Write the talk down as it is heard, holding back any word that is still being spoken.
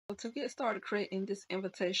To get started creating this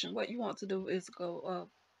invitation, what you want to do is go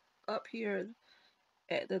up here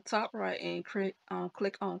at the top right and click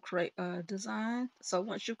on create a design. So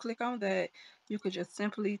once you click on that, you could just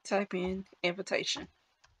simply type in invitation.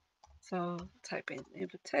 So type in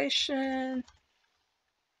invitation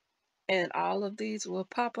and all of these will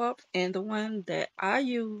pop up, and the one that I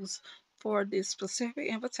use for this specific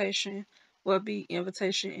invitation will be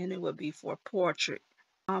invitation, and it will be for portrait.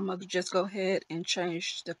 I'm gonna just go ahead and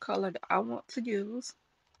change the color that I want to use.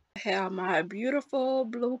 I have my beautiful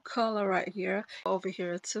blue color right here. Over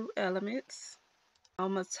here to elements,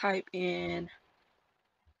 I'm gonna type in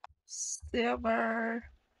silver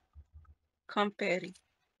confetti.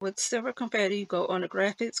 With silver confetti, you go on the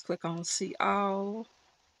graphics, click on see all.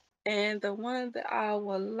 And the one that I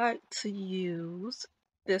would like to use,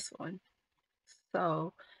 this one.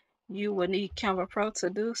 So you will need Canva Pro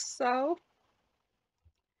to do so.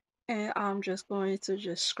 And I'm just going to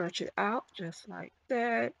just scratch it out just like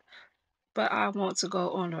that. But I want to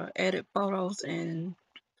go on the edit photos and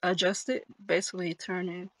adjust it, basically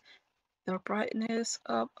turning the brightness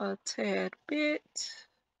up a tad bit.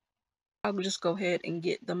 I'll just go ahead and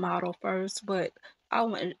get the model first, but I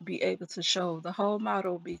wouldn't be able to show the whole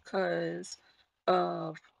model because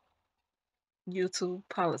of YouTube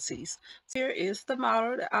policies. Here is the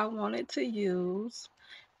model that I wanted to use,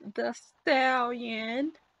 the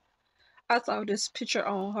stallion. I saw this picture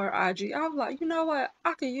on her IG. I was like, you know what?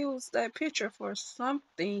 I could use that picture for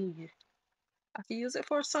something. I could use it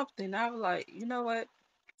for something. I was like, you know what?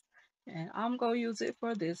 And I'm going to use it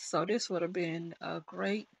for this. So this would have been a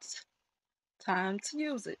great time to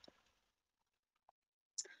use it.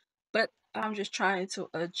 But I'm just trying to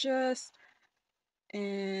adjust,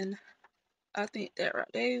 and I think that right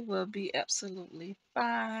there will be absolutely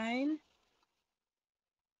fine.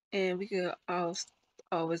 And we could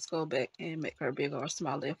always go back and make her bigger or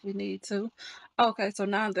smaller if we need to. Okay, so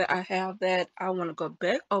now that I have that, I want to go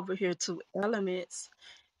back over here to elements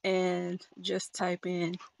and just type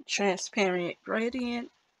in transparent gradient.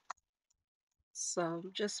 So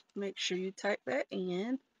just make sure you type that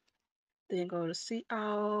in. Then go to see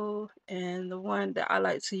all, and the one that I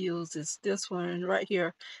like to use is this one right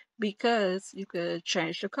here because you could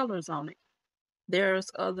change the colors on it. There's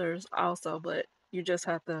others also, but you just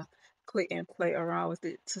have to click and play around with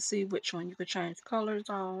it to see which one you could change colors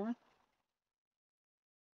on.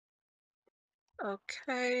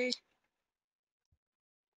 Okay,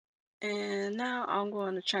 and now I'm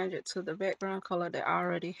going to change it to the background color that I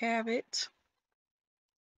already have it.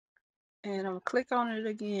 And I'm gonna click on it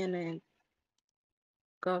again and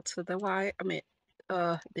go to the white.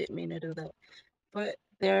 Didn't mean to do that. But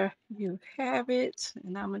there you have it.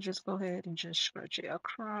 And I'm gonna just go ahead and just scratch it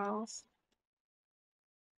across.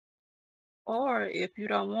 Or if you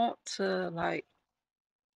don't want to like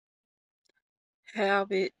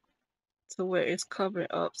have it to where it's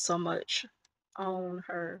covering up so much on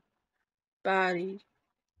her body,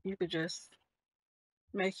 you could just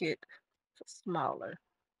make it smaller.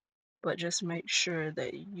 But just make sure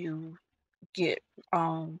that you get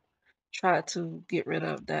try to get rid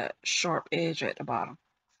of that sharp edge at the bottom.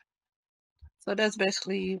 So that's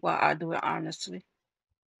basically why I do it honestly.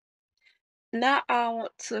 Now I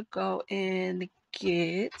want to go and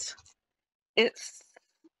get it's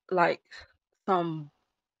like some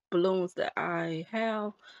balloons that I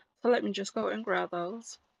have. So let me just go and grab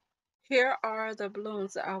those. Here are the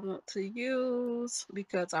balloons that I want to use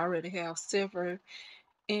because I already have silver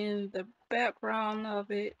in the background of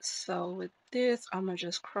it. So with this, I'm gonna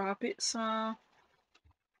just crop it some,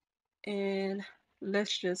 and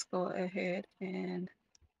let's just go ahead and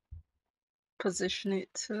position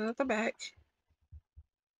it to the back.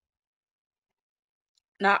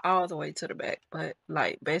 Not all the way to the back, but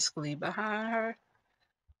like basically behind her.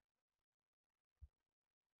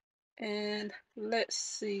 And let's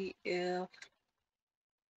see if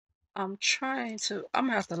I'm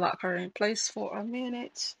gonna have to lock her in place for a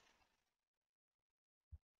minute.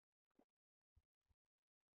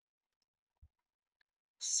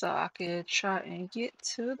 So I could try and get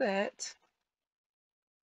to that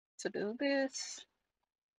to do this.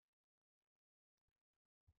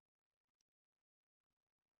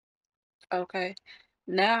 Okay,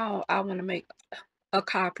 now I want to make a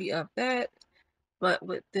copy of that, but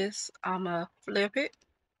with this, I'm gonna flip it.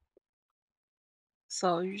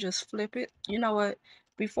 So you just flip it. You know what?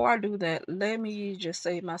 Before I do that, let me just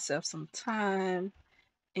save myself some time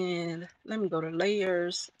and let me go to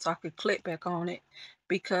layers so I could click back on it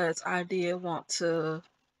because I did want to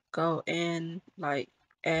go and like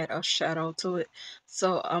add a shadow to it.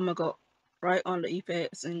 So I'm gonna go right on the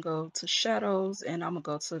effects and go to shadows, and I'm gonna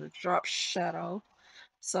go to the drop shadow.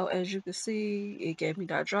 So as you can see, it gave me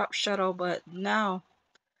that drop shadow, but now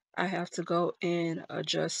I have to go and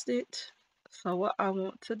adjust it. So what I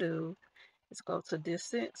want to do is go to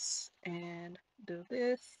distance and do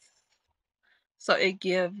this. So it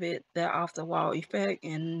give it that off the wall effect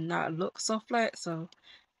and not look so flat. So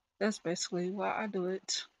that's basically why I do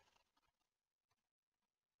it.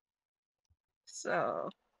 So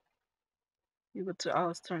you would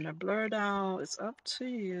always turn the blur down. It's up to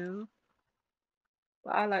you.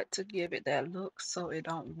 But I like to give it that look so it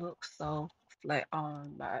don't look so flat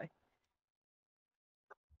on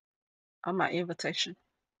my invitation.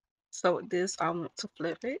 So with this, I want to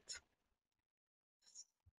flip it,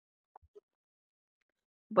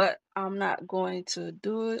 but I'm not going to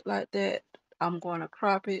do it like that. I'm going to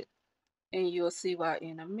crop it, and you'll see why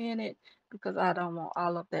in a minute because I don't want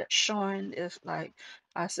all of that showing. It's like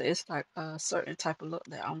I said, it's like a certain type of look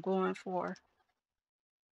that I'm going for.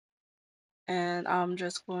 And I'm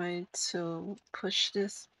just going to push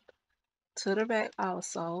this to the back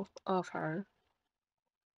also of her.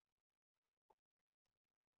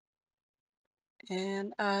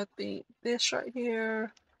 And I think this right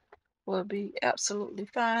here will be absolutely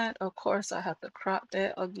fine. Of course, I have to crop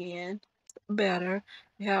that again better.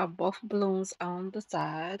 You have both balloons on the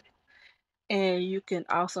side. And you can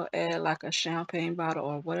also add like a champagne bottle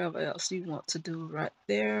or whatever else you want to do right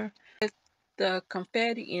there. With the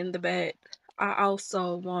confetti in the back, I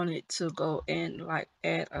also wanted to go and like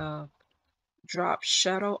add a drop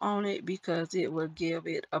shadow on it because it will give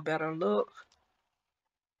it a better look.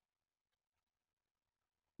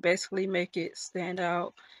 Basically make it stand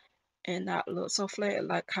out and not look so flat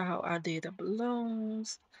like how I did the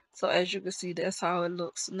balloons. So as you can see, that's how it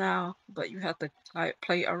looks now, but you have to like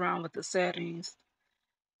play around with the settings.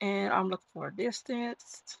 And I'm looking for a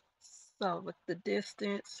distance. So with the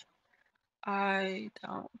distance, I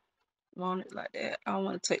don't want it like that. I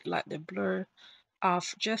want to take like the blur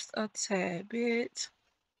off just a tad bit.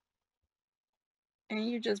 And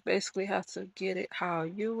you just basically have to get it how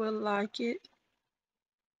you would like it.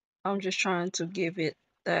 I'm just trying to give it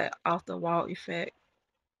that off the wall effect.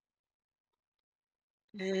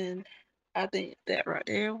 And I think that right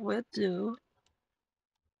there would do.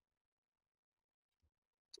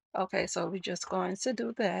 Okay, so we're just going to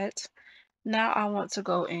do that. Now I want to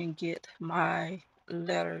go and get my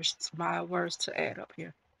letters, my words to add up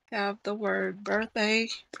here. Have the word birthday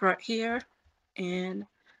right here, and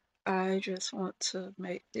I just want to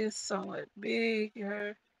make this somewhat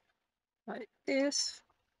bigger like this.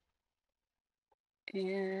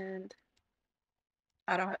 And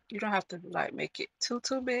you don't have to like make it too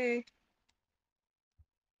big.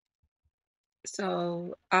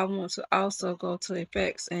 So I want to also go to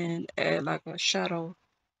effects and add like a shadow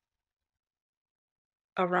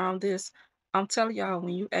around this. I'm telling y'all,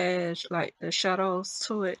 when you add like the shadows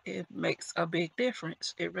to it, it makes a big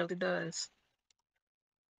difference. It really does.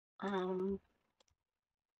 Um,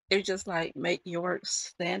 it just like make your work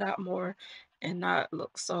stand out more and not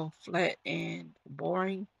look so flat and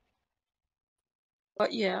boring.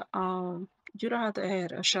 But yeah, you don't have to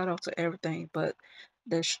add a shadow to everything, but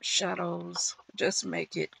the shadows just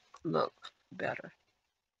make it look better.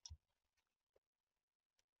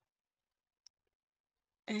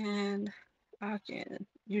 And again,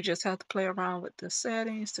 you just have to play around with the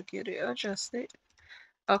settings to get it adjusted.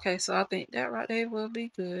 Okay, so I think that right there will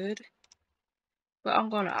be good. But I'm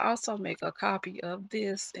going to also make a copy of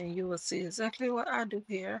this and you will see exactly what I do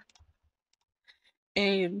here.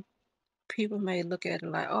 And people may look at it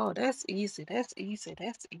like, oh, that's easy, that's easy,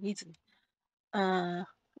 that's easy. Uh,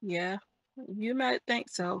 yeah, you might think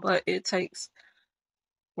so, but it takes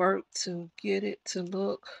work to get it to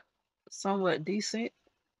look somewhat decent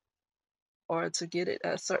or to get it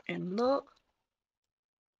a certain look.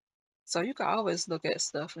 So you can always look at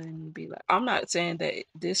stuff and be like, I'm not saying that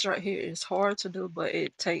this right here is hard to do, but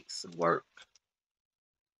it takes work.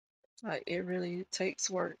 Like it really takes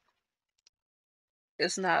work.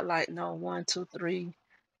 It's not like no 1, 2, 3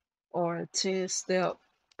 or a 10-step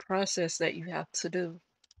process that you have to do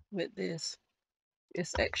with this.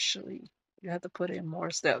 It's actually you have to put in more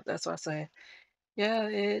steps. That's why I say, yeah,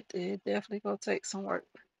 it definitely gonna take some work.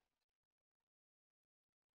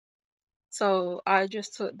 So I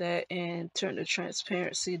just took that and turned the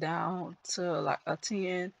transparency down to like a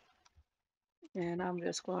 10. And I'm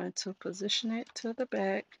just going to position it to the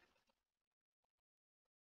back.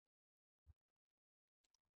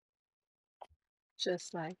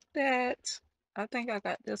 Just like that. I think I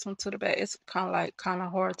got this one to the back. It's kind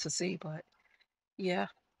of hard to see, but yeah.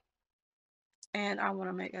 And I want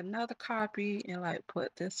to make another copy and like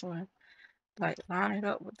put this one, like line it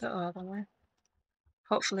up with the other one.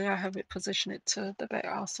 Hopefully I have it positioned it to the back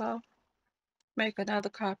also. Make another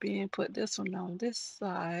copy and put this one on this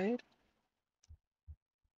side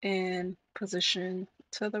and position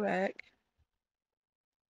to the back.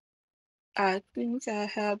 I think I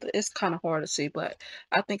have, it's kind of hard to see, but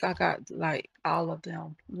I think I got like all of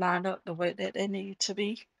them lined up the way that they need to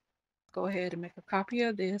be. Go ahead and make a copy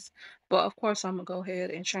of this. But of course, I'm gonna go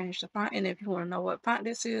ahead and change the font. And if you want to know what font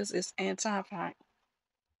this is, it's anti-font.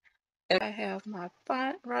 I have my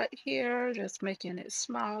font right here, just making it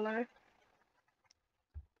smaller.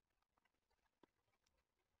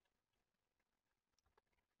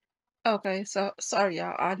 Okay, so sorry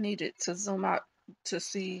y'all, I needed to zoom out to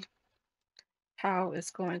see how it's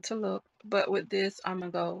going to look. But with this, I'm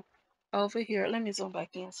gonna go over here. Let me zoom back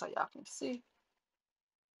in so y'all can see.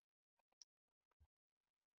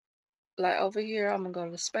 Like over here, I'm gonna go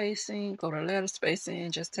to spacing, go to letter spacing,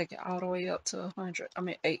 and just take it all the way up to 100. I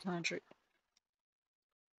mean 800.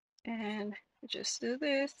 And just do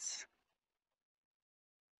this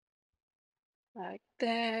like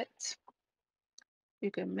that.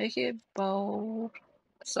 You can make it bold.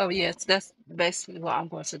 So yes, that's basically what I'm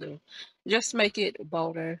going to do. Just make it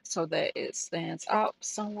bolder so that it stands out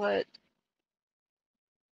somewhat.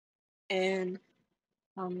 And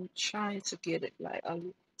I'm trying to get it like a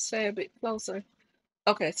tad bit closer.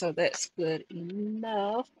 Okay, so that's good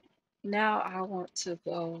enough. Now I want to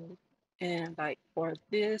go and like for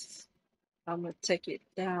this, I'm gonna take it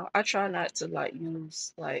down. I try not to like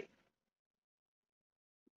use like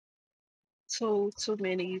too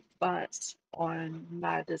many fonts on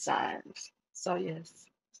my designs. So yes.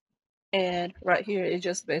 And right here it's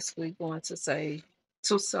just basically going to say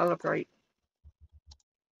to celebrate.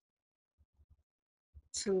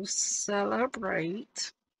 To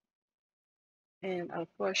celebrate. And of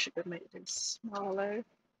course you can make this smaller.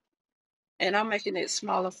 And I'm making it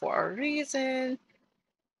smaller for a reason.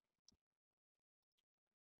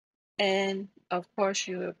 And of course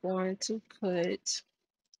you're going to put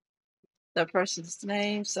the person's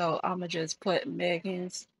name. So I'm gonna just put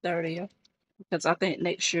Megan's 30th because I think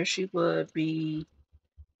next year she would be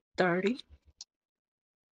 30.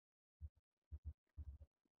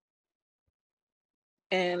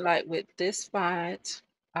 And like with this font,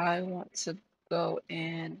 I want to go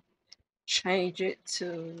and change it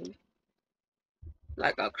to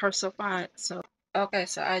like a cursor font. So, okay,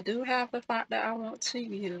 so I do have the font that I want to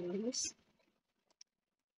use.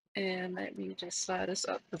 And let me just slide this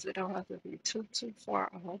up because it don't have to be too far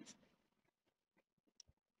off.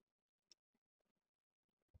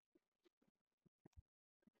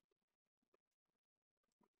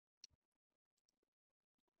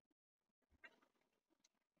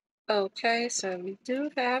 Okay, so we do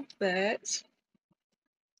have that.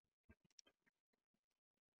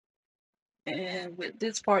 And with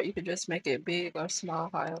this part, you can just make it big or small,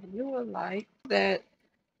 however you would like. That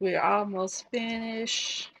we're almost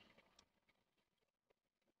finished.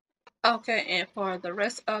 Okay, and for the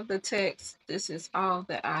rest of the text, this is all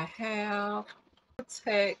that I have.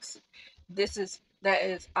 Text, that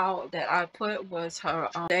is all that I put was her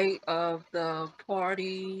date of the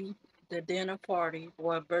party, the dinner party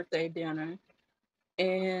or birthday dinner.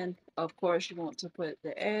 And of course, you want to put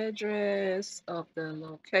the address of the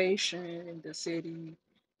location, the city,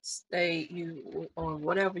 state, you or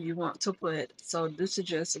whatever you want to put. So this is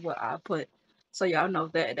just what I put. So y'all know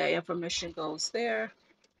that that information goes there.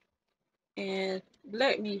 And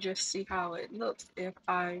let me just see how it looks if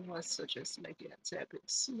I was to just make it a tad bit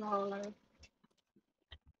smaller.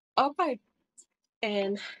 Okay,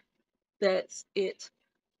 and that's it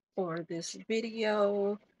for this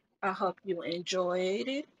video. I hope you enjoyed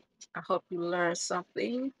it. I hope you learned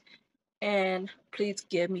something. And please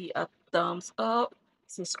give me a thumbs up.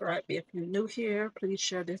 Subscribe if you're new here. Please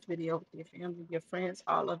share this video with your family, your friends,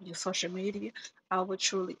 all of your social media. I would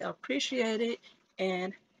truly appreciate it.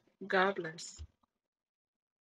 And God bless.